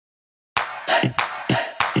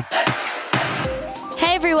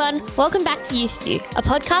everyone, welcome back to Youth View, a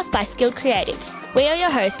podcast by Skilled Creative. We are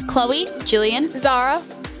your hosts, Chloe, Gillian, Zara,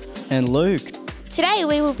 and Luke. Today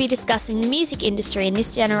we will be discussing the music industry in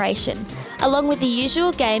this generation, along with the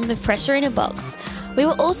usual game of Pressure in a Box. We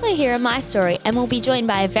will also hear a My Story and we'll be joined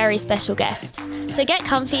by a very special guest. So get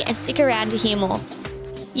comfy and stick around to hear more.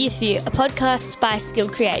 Youth View, a podcast by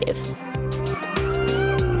Skilled Creative.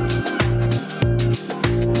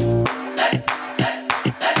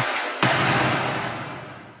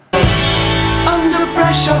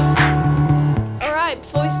 Alright,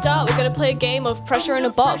 before we start, we're going to play a game of Pressure in a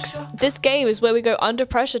Box. This game is where we go under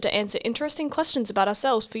pressure to answer interesting questions about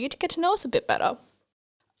ourselves for you to get to know us a bit better.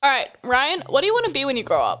 Alright, Ryan, what do you want to be when you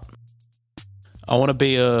grow up? I want to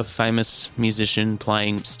be a famous musician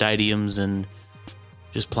playing stadiums and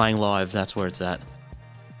just playing live. That's where it's at.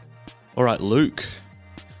 All right, Luke,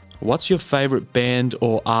 what's your favourite band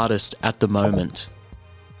or artist at the moment?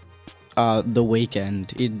 The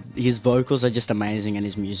Weeknd. His vocals are just amazing and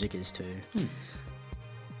his music is too.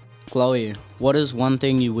 Chloe, what is one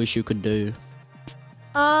thing you wish you could do?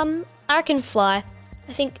 I reckon fly.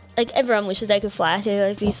 I think everyone wishes they could fly. I think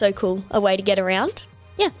it'd be so cool, a way to get around.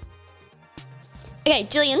 Yeah. Okay,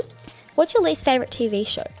 Gillian, what's your least favourite TV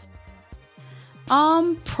show?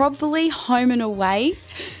 Probably Home and Away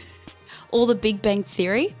or The Big Bang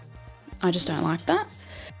Theory. I just don't like that.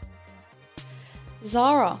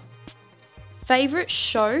 Zara, favourite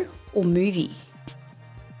show or movie?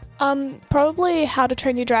 Probably How to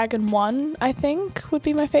Train Your Dragon 1, I think, would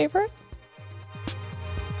be my favourite.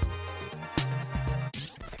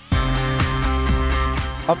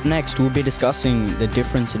 Up next, we'll be discussing the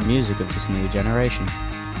difference in music of this new generation.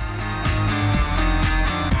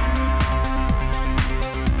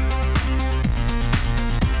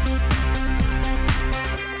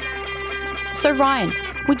 So Ryan,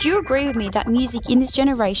 would you agree with me that music in this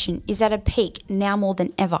generation is at a peak now more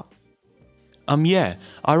than ever? Yeah,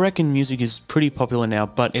 I reckon music is pretty popular now,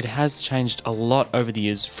 but it has changed a lot over the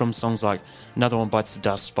years from songs like Another One Bites the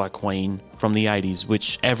Dust by Queen from the 80s,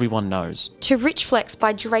 which everyone knows, to Rich Flex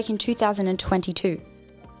by Drake in 2022.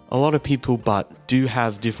 A lot of people do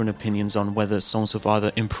have different opinions on whether songs have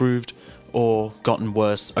either improved or gotten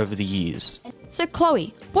worse over the years. So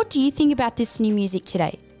Chloe, what do you think about this new music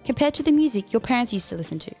today, compared to the music your parents used to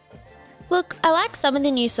listen to? Look, I like some of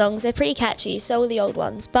the new songs, they're pretty catchy, so are the old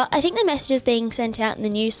ones, but I think the messages being sent out in the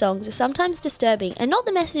new songs are sometimes disturbing and not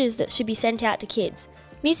the messages that should be sent out to kids.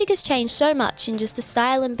 Music has changed so much in just the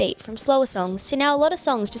style and beat from slower songs to now a lot of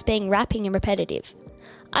songs just being rapping and repetitive.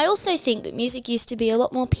 I also think that music used to be a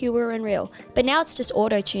lot more pure and real, but now it's just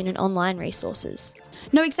auto-tune and online resources.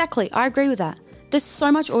 No, exactly, I agree with that. There's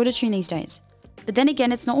so much auto-tune these days. But then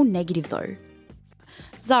again, it's not all negative though.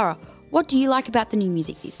 Zara, what do you like about the new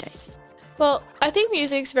music these days? Well, I think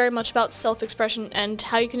music's very much about self-expression and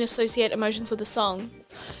how you can associate emotions with a song.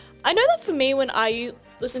 I know that for me, when I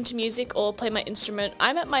listen to music or play my instrument,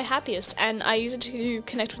 I'm at my happiest and I use it to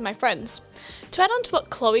connect with my friends. To add on to what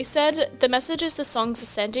Chloe said, the messages the songs are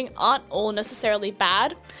sending aren't all necessarily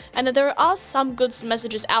bad, and that there are some good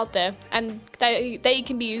messages out there, and they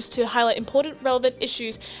can be used to highlight important, relevant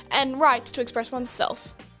issues and rights to express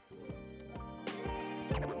oneself.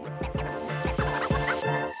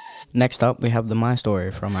 Next up, we have the My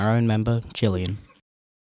Story from our own member, Gillian.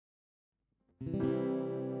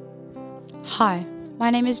 Hi, my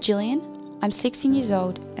name is Gillian. I'm 16 years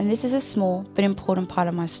old, and this is a small but important part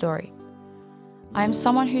of my story. I am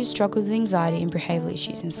someone who struggled with anxiety and behavioural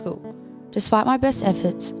issues in school. Despite my best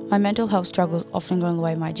efforts, my mental health struggles often got in the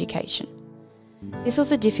way of my education. This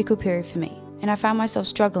was a difficult period for me, and I found myself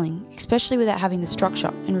struggling, especially without having the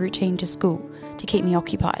structure and routine to school to keep me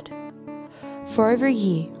occupied. For over a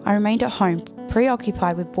year, I remained at home,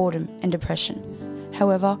 preoccupied with boredom and depression.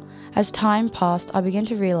 However, as time passed, I began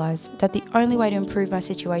to realise that the only way to improve my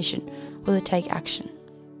situation was to take action.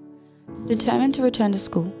 Determined to return to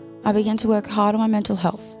school, I began to work hard on my mental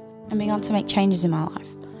health and began to make changes in my life.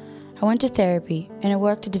 I went to therapy and I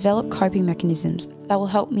worked to develop coping mechanisms that will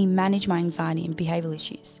help me manage my anxiety and behavioural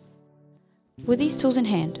issues. With these tools in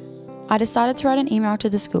hand, I decided to write an email to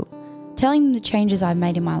the school, telling them the changes I've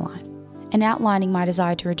made in my life and outlining my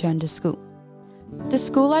desire to return to school. The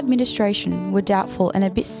school administration were doubtful and a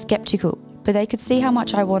bit sceptical, but they could see how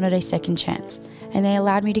much I wanted a second chance, and they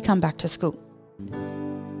allowed me to come back to school.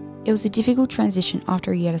 It was a difficult transition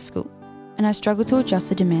after a year out of school, and I struggled to adjust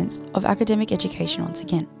the demands of academic education once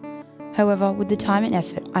again. However, with the time and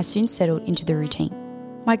effort, I soon settled into the routine.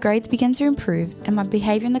 My grades began to improve and my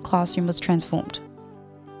behaviour in the classroom was transformed.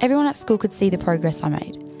 Everyone at school could see the progress I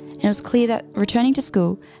made, and it was clear that returning to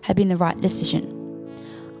school had been the right decision.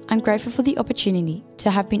 I'm grateful for the opportunity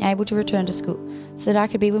to have been able to return to school so that I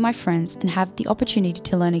could be with my friends and have the opportunity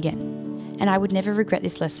to learn again. And I would never regret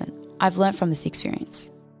this lesson. I've learnt from this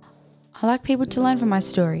experience. I like people to learn from my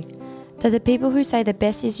story, that the people who say the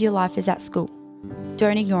best is your life is at school,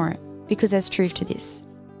 don't ignore it, because there's truth to this.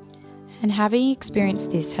 And having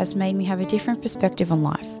experienced this has made me have a different perspective on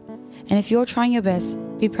life. And if you're trying your best,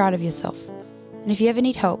 be proud of yourself. And if you ever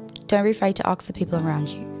need help, don't be afraid to ask the people around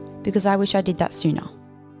you, because I wish I did that sooner.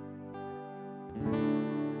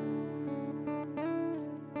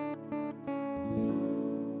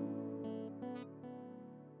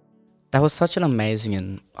 That was such an amazing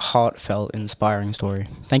and heartfelt, inspiring story.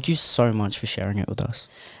 Thank you so much for sharing it with us.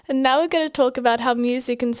 And now we're going to talk about how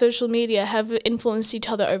music and social media have influenced each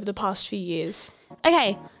other over the past few years.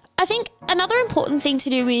 Okay, I think another important thing to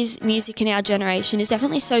do with music in our generation is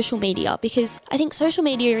definitely social media, because I think social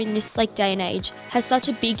media in this day and age has such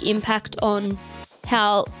a big impact on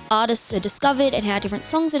how artists are discovered and how different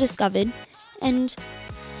songs are discovered. And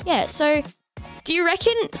yeah, so do you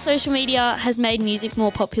reckon social media has made music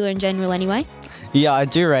more popular in general anyway? Yeah, I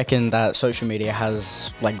do reckon that social media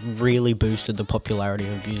has really boosted the popularity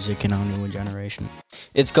of music in our newer generation.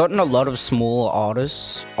 It's gotten a lot of smaller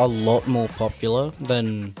artists a lot more popular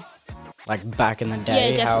than back in the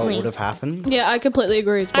day, how it would have happened. Yeah, I completely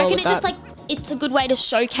agree as well. I reckon with it that. it's a good way to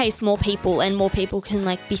showcase more people, and more people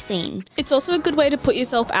can be seen. It's also a good way to put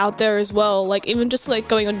yourself out there as well. Even just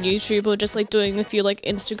going on YouTube or just doing a few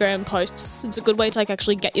Instagram posts. It's a good way to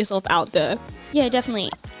actually get yourself out there. Yeah, definitely.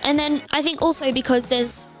 And then I think also because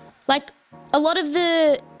there's a lot of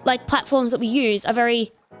the platforms that we use are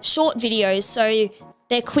very short videos, so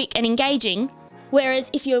they're quick and engaging. Whereas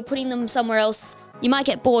if you're putting them somewhere else, you might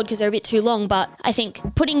get bored because they're a bit too long. But I think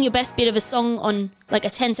putting your best bit of a song on a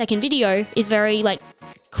 10-second video is very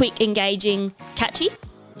quick, engaging, catchy. Do you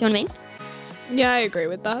know what I mean? Yeah, I agree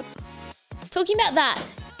with that. Talking about that,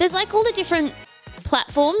 there's all the different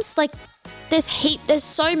platforms. There's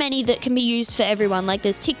so many that can be used for everyone.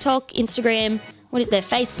 There's TikTok, Instagram, what is there,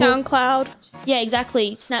 Facebook? SoundCloud. Yeah,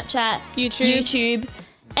 exactly. Snapchat, YouTube.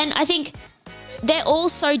 And I think they're all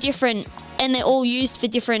so different and they're all used for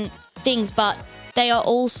different things, but they are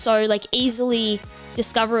all so easily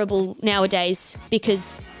discoverable nowadays,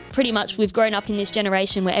 because pretty much we've grown up in this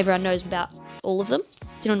generation where everyone knows about all of them.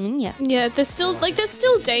 Do you know what I mean? Yeah. Yeah, there's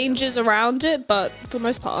still dangers around it, but for the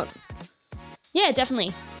most part. Yeah,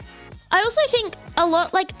 definitely. I also think a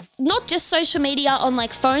lot, not just social media on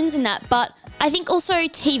phones and that, but I think also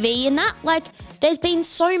TV and that. There's been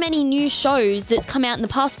so many new shows that's come out in the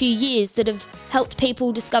past few years that have helped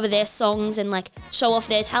people discover their songs and show off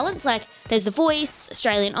their talents. There's The Voice,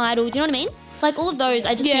 Australian Idol. Do you know what I mean? All of those,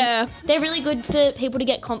 I just think they're really good for people to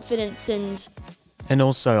get confidence and. And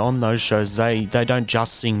also on those shows, they don't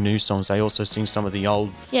just sing new songs; they also sing some of the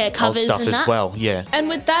old covers stuff and as that. well. Yeah. And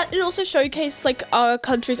with that, it also showcased our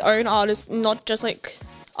country's own artists, not just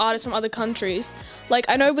artists from other countries.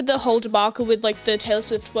 I know with the whole debacle with the Taylor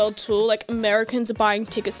Swift World Tour, Americans are buying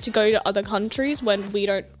tickets to go to other countries when we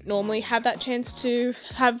don't normally have that chance to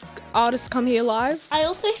have artists come here live. I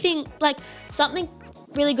also think something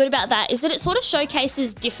really good about that is that it sort of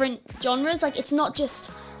showcases different genres. It's not just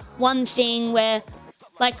one thing where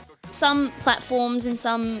some platforms and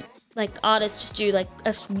some artists just do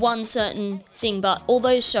one certain thing, but all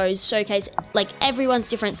those shows showcase everyone's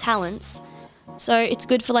different talents. So it's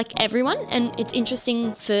good for everyone, and it's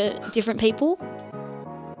interesting for different people.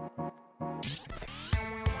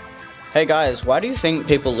 Hey guys, why do you think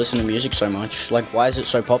people listen to music so much? Why is it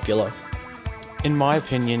so popular? In my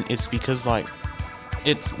opinion, it's because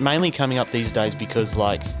it's mainly coming up these days because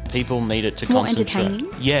people need it to concentrate. More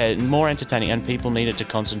entertaining? Yeah, more entertaining, and people need it to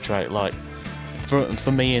concentrate.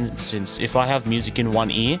 For me, instance, if I have music in one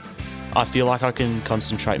ear, I feel like I can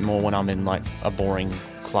concentrate more when I'm in a boring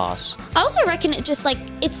class. I also reckon it just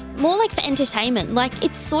it's more for entertainment.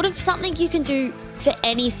 It's sort of something you can do for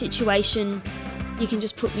any situation. You can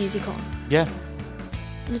just put music on. Yeah.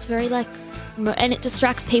 And it's very and it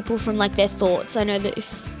distracts people from their thoughts. I know that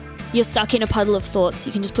if you're stuck in a puddle of thoughts,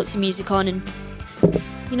 you can just put some music on and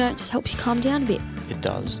it just helps you calm down a bit. It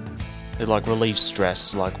does. It relieves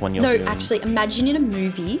stress when you're No, doing... actually, imagine in a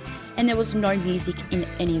movie and there was no music in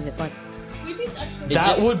any of it.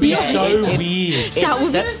 That would be so weird. It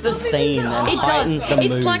sets the scene and It heightens does. the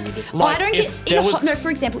mood. It's I don't if get there was- no, for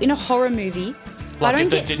example, in a horror movie, I don't if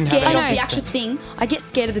they get didn't scared have of any the actual thing. I get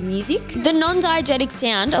scared of the music. The non-diegetic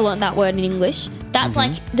sound, I learned that word in English. That's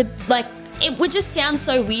it would just sound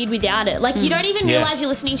so weird without it. You don't even Yeah. realise you're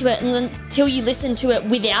listening to it until you listen to it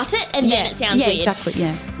without it, and then it sounds yeah, weird. exactly.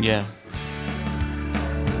 Yeah. Yeah.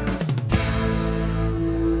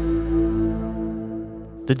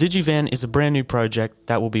 The DIGIVAN is a brand new project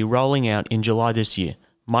that will be rolling out in July this year.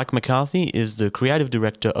 Mike McCarthy is the creative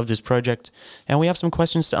director of this project, and we have some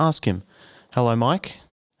questions to ask him. Hello, Mike.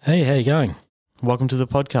 Hey, how you going? Welcome to the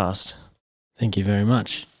podcast. Thank you very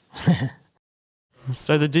much.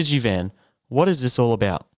 So the DIGIVAN, what is this all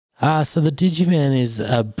about? So the DIGIVAN is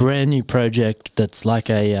a brand new project that's like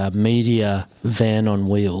a media van on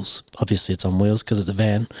wheels. Obviously it's on wheels because it's a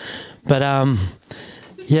van. But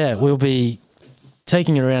yeah, we'll be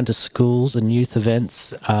taking it around to schools and youth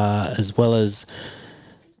events, as well as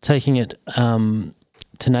taking it to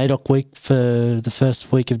NAIDOC Week for the first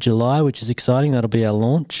week of July, which is exciting. That'll be our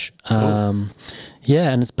launch.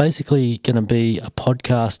 Yeah, and it's basically going to be a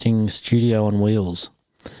podcasting studio on wheels.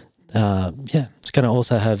 Yeah, it's going to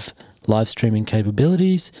also have live streaming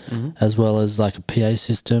capabilities, as well as like a PA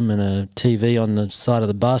system and a TV on the side of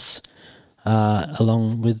the bus,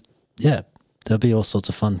 along with, yeah, there'll be all sorts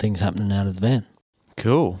of fun things happening out of the van.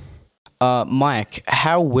 Cool. Mike,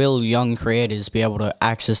 how will young creators be able to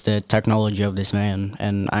access the technology of this van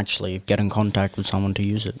and actually get in contact with someone to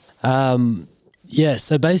use it? Yeah,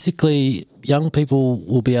 so basically young people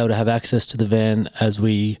will be able to have access to the van as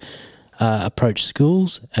we approach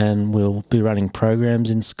schools, and we'll be running programs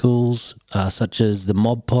in schools, such as the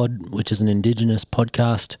Mob Pod, which is an Indigenous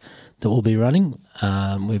podcast that we'll be running.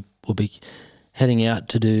 We'll be heading out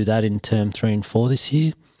to do that in term 3 and 4 this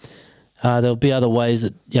year. There'll be other ways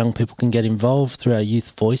that young people can get involved through our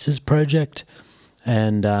Youth Voices project.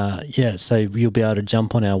 And yeah, so you'll be able to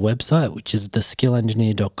jump on our website, which is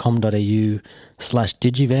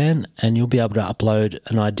theskillengineer.com.au/digivan, and you'll be able to upload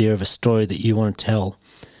an idea of a story that you want to tell.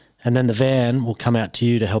 And then the van will come out to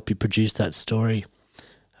you to help you produce that story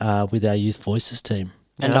with our Youth Voices team.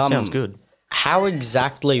 And that sounds good. How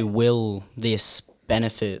exactly will this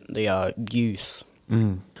benefit the youth?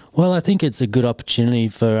 Well, I think it's a good opportunity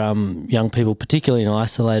for young people, particularly in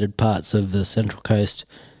isolated parts of the Central Coast,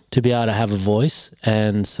 to be able to have a voice,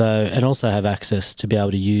 and also have access to be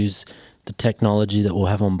able to use the technology that we'll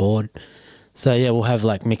have on board. So yeah, we'll have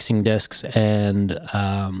like mixing desks and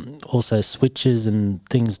also switches and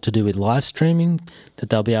things to do with live streaming that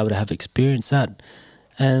they'll be able to have experience at.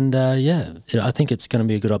 And yeah, I think it's going to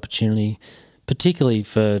be a good opportunity, particularly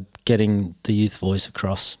for getting the youth voice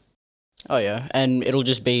across. Oh yeah, and it'll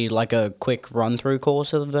just be like a quick run-through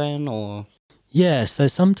course of the van, or? Yeah, so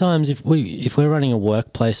sometimes if we're running a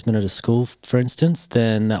work placement at a school, for instance,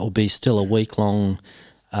 then that will be still a week-long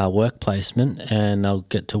work placement, and they'll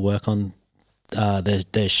get to work on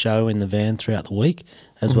their show in the van throughout the week,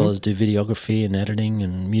 as well as do videography and editing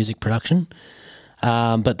and music production.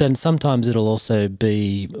 But then sometimes it'll also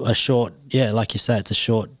be a short, yeah, like you say, it's a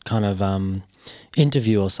short kind of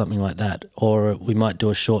interview or something like that, or we might do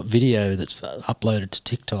a short video that's uploaded to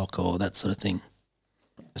TikTok or that sort of thing.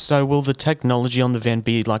 So will the technology on the van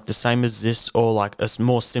be like the same as this, or like a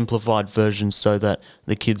more simplified version so that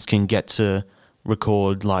the kids can get to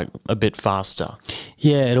record like a bit faster?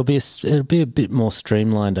 Yeah, it'll be a bit more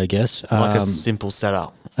streamlined, I guess. Like a simple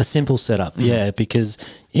setup. A simple setup, yeah, because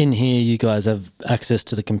in here you guys have access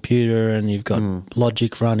to the computer and you've got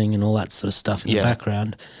Logic running and all that sort of stuff in the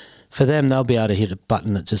background. For them, they'll be able to hit a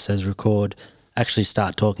button that just says record, actually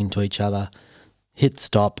start talking to each other, hit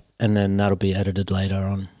stop, and then that'll be edited later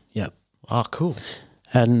on. Yep. Oh, cool.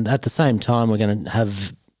 And at the same time, we're going to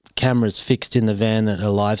have cameras fixed in the van that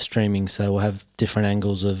are live streaming, so we'll have different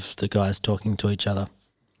angles of the guys talking to each other.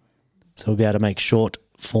 So we'll be able to make short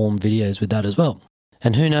form videos with that as well.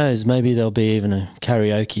 And who knows, maybe there'll be even a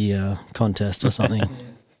karaoke contest or something.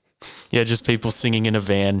 Yeah, just people singing in a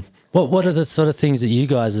van. What are the sort of things that you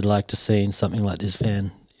guys would like to see in something like this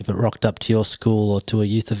van, if it rocked up to your school or to a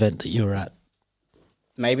youth event that you were at?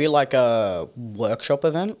 Maybe like a workshop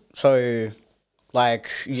event. So like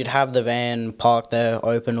you'd have the van parked there,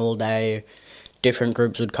 open all day. Different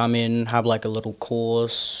groups would come in, have like a little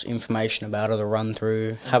course, information about it, a run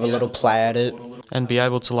through, have a little play at it. And be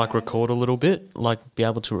able to like record a little bit, like be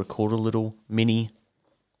able to record a little mini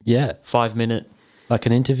 5-minute. Like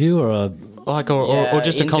an interview or a... or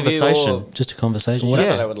just a conversation. Just a conversation,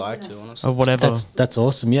 whatever they would like to, honestly. Or whatever. That's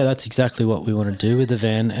awesome. Yeah, that's exactly what we want to do with the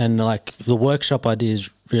van. And like the workshop idea is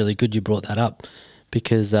really good you brought that up,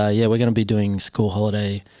 because we're going to be doing school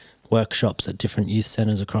holiday workshops at different youth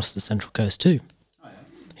centres across the Central Coast too. Oh, yeah.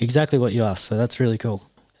 Exactly what you asked, so that's really cool.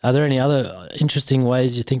 Are there any other interesting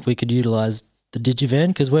ways you think we could utilise the DIGIVAN?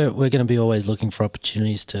 Because we're going to be always looking for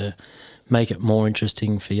opportunities to make it more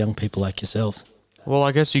interesting for young people like yourself. Well,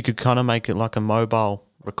 I guess you could kind of make it like a mobile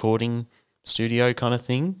recording studio kind of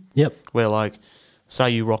thing. Yep. Where like,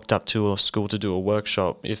 say you rocked up to a school to do a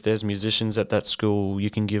workshop. If there's musicians at that school,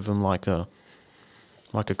 you can give them like a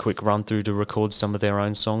like a quick run through to record some of their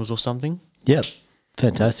own songs or something. Yep.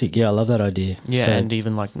 Fantastic. Yeah, I love that idea. Yeah, So- and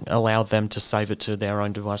even like allow them to save it to their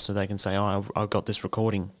own device so they can say, "Oh, I got this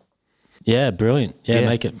recording." Yeah, brilliant. Yeah, Yeah.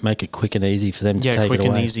 make it quick and easy for them to Yeah, take quick it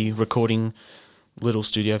away. and easy recording, little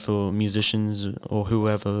studio for musicians or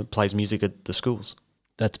whoever plays music at the schools.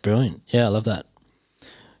 That's brilliant. Yeah, I love that.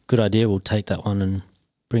 Good idea. We'll take that one and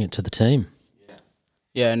bring it to the team.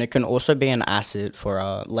 Yeah, and it can also be an asset for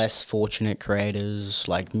less fortunate creators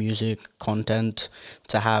like music, content,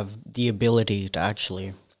 to have the ability to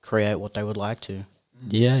actually create what they would like to.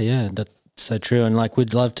 Yeah, that's so true. And like,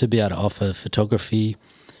 we'd love to be able to offer photography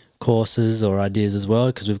courses or ideas as well,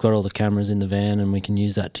 because we've got all the cameras in the van and we can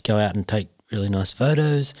use that to go out and take really nice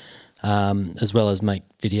photos, as well as make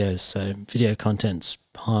videos. So video content's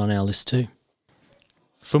high on our list too.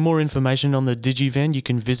 For more information on the DIGIVAN, you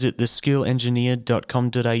can visit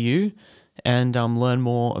theskillengineer.com.au and learn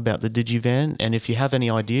more about the DIGIVAN. And if you have any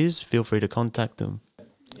ideas, feel free to contact them.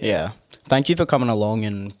 Yeah. Thank you for coming along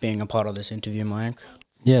and being a part of this interview, Mike.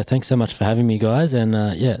 Yeah, thanks so much for having me, guys. And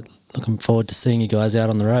looking forward to seeing you guys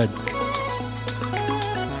out on the road.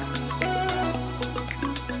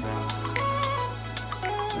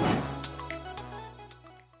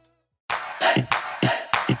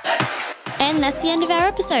 And that's the end of our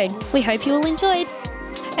episode. We hope you all enjoyed.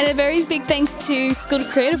 And a very big thanks to Skilled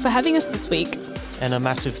Creator for having us this week. And a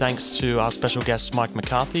massive thanks to our special guest, Mike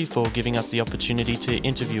McCarthy, for giving us the opportunity to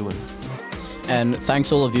interview him. And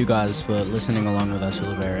thanks all of you guys for listening along with us till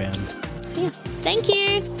the very end. So, yeah. Thank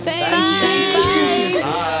you. Thank you.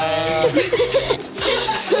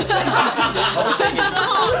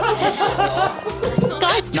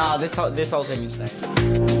 Guys, Nah, this whole thing is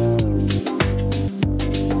staying.